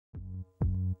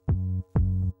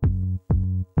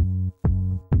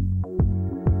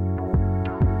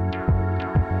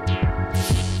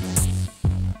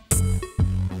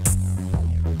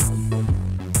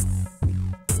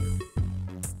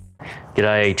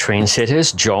G'day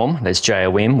trendsetters, Jom, that's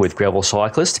J-O-M with Gravel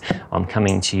Cyclist. I'm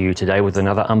coming to you today with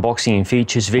another unboxing and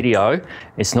features video.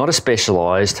 It's not a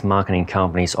specialised. Marketing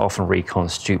companies often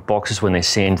reconstitute boxes when they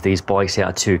send these bikes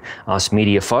out to us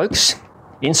media folks.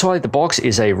 Inside the box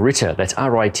is a Ritte, that's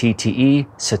R-I-T-T-E,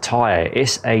 Satyr,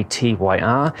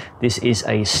 S-A-T-Y-R. This is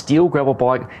a steel gravel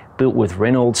bike built with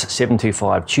Reynolds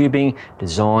 725 tubing,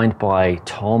 designed by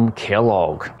Tom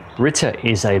Kellogg. Ritte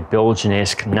is a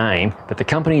Belgian-esque name, but the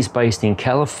company is based in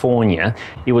California.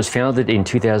 It was founded in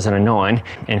 2009,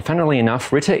 and funnily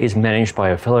enough, Ritte is managed by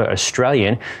a fellow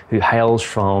Australian who hails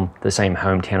from the same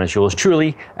hometown as yours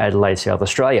truly, Adelaide, South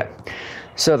Australia.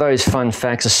 So those fun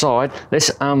facts aside,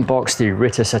 let's unbox the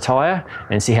Ritte Satyr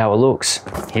and see how it looks.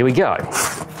 Here we go.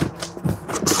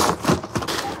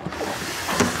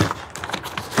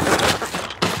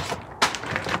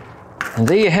 And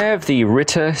there you have the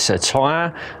Ritte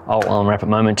Satyr. I'll unwrap it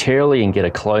momentarily and get a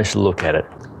closer look at it.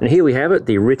 And here we have it,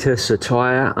 the Ritte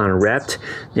Satyr unwrapped.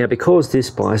 Now, because this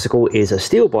bicycle is a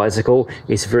steel bicycle,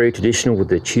 it's very traditional with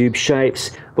the tube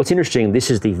shapes. What's interesting, this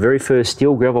is the very first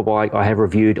steel gravel bike I have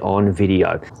reviewed on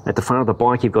video. At the front of the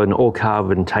bike, you've got an all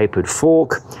carbon tapered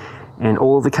fork, and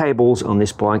all of the cables on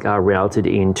this bike are routed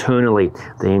internally.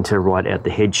 They enter right out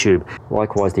the head tube.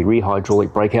 Likewise, the rear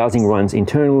hydraulic brake housing runs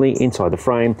internally inside the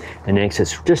frame and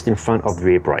exits just in front of the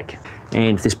rear brake.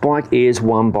 And this bike is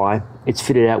it's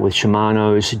fitted out with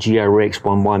Shimano's GRX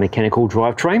 1Y mechanical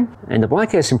drivetrain. And the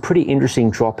bike has some pretty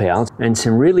interesting dropouts and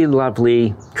some really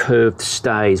lovely curved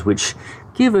stays, which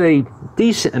give a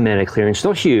decent amount of clearance,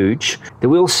 not huge. The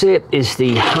wheel set is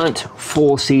the Hunt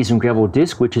 4-season gravel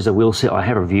disc, which is a wheel set I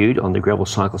have reviewed on the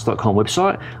gravelcyclist.com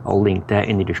website. I'll link that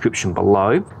in the description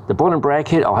below. The bottom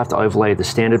bracket, I'll have to overlay the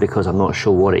standard because I'm not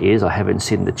sure what it is. I haven't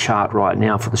seen the chart right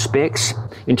now for the specs.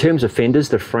 In terms of fenders,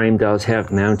 the frame does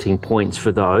have mounting points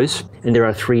for those. And there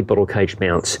are 3 bottle cage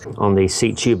mounts on the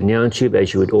seat tube and down tube,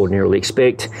 as you would ordinarily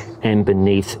expect, and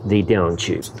beneath the down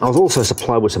tube. I was also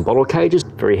supplied with some bottle cages,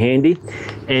 very handy.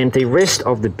 And the rest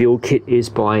of the build kit is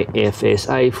by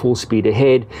FSA, full speed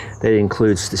ahead. That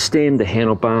includes the stem, the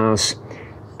handlebars,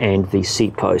 and the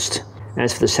seat post.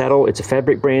 As for the saddle, it's a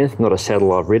fabric brand, not a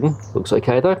saddle I've ridden. Looks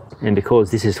okay though. And because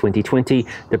this is 2020,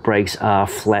 the brakes are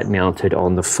flat mounted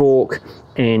on the fork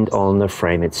and on the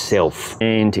frame itself.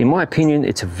 And in my opinion,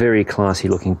 it's a very classy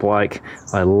looking bike.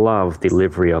 I love the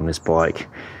livery on this bike.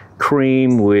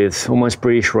 Cream with almost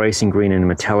British racing green and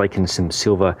metallic and some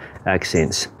silver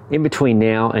accents. In between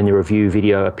now and the review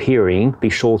video appearing, be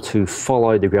sure to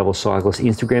follow the Gravel Cyclist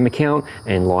Instagram account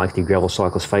and like the Gravel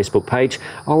Cyclist Facebook page.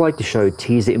 I like to show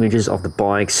teaser images of the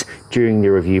bikes during the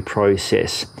review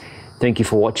process. Thank you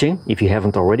for watching. If you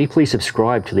haven't already, please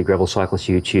subscribe to the Gravel Cyclist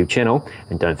YouTube channel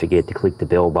and don't forget to click the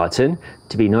bell button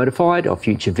to be notified of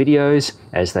future videos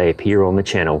as they appear on the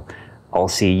channel. I'll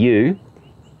see you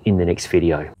in the next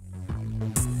video.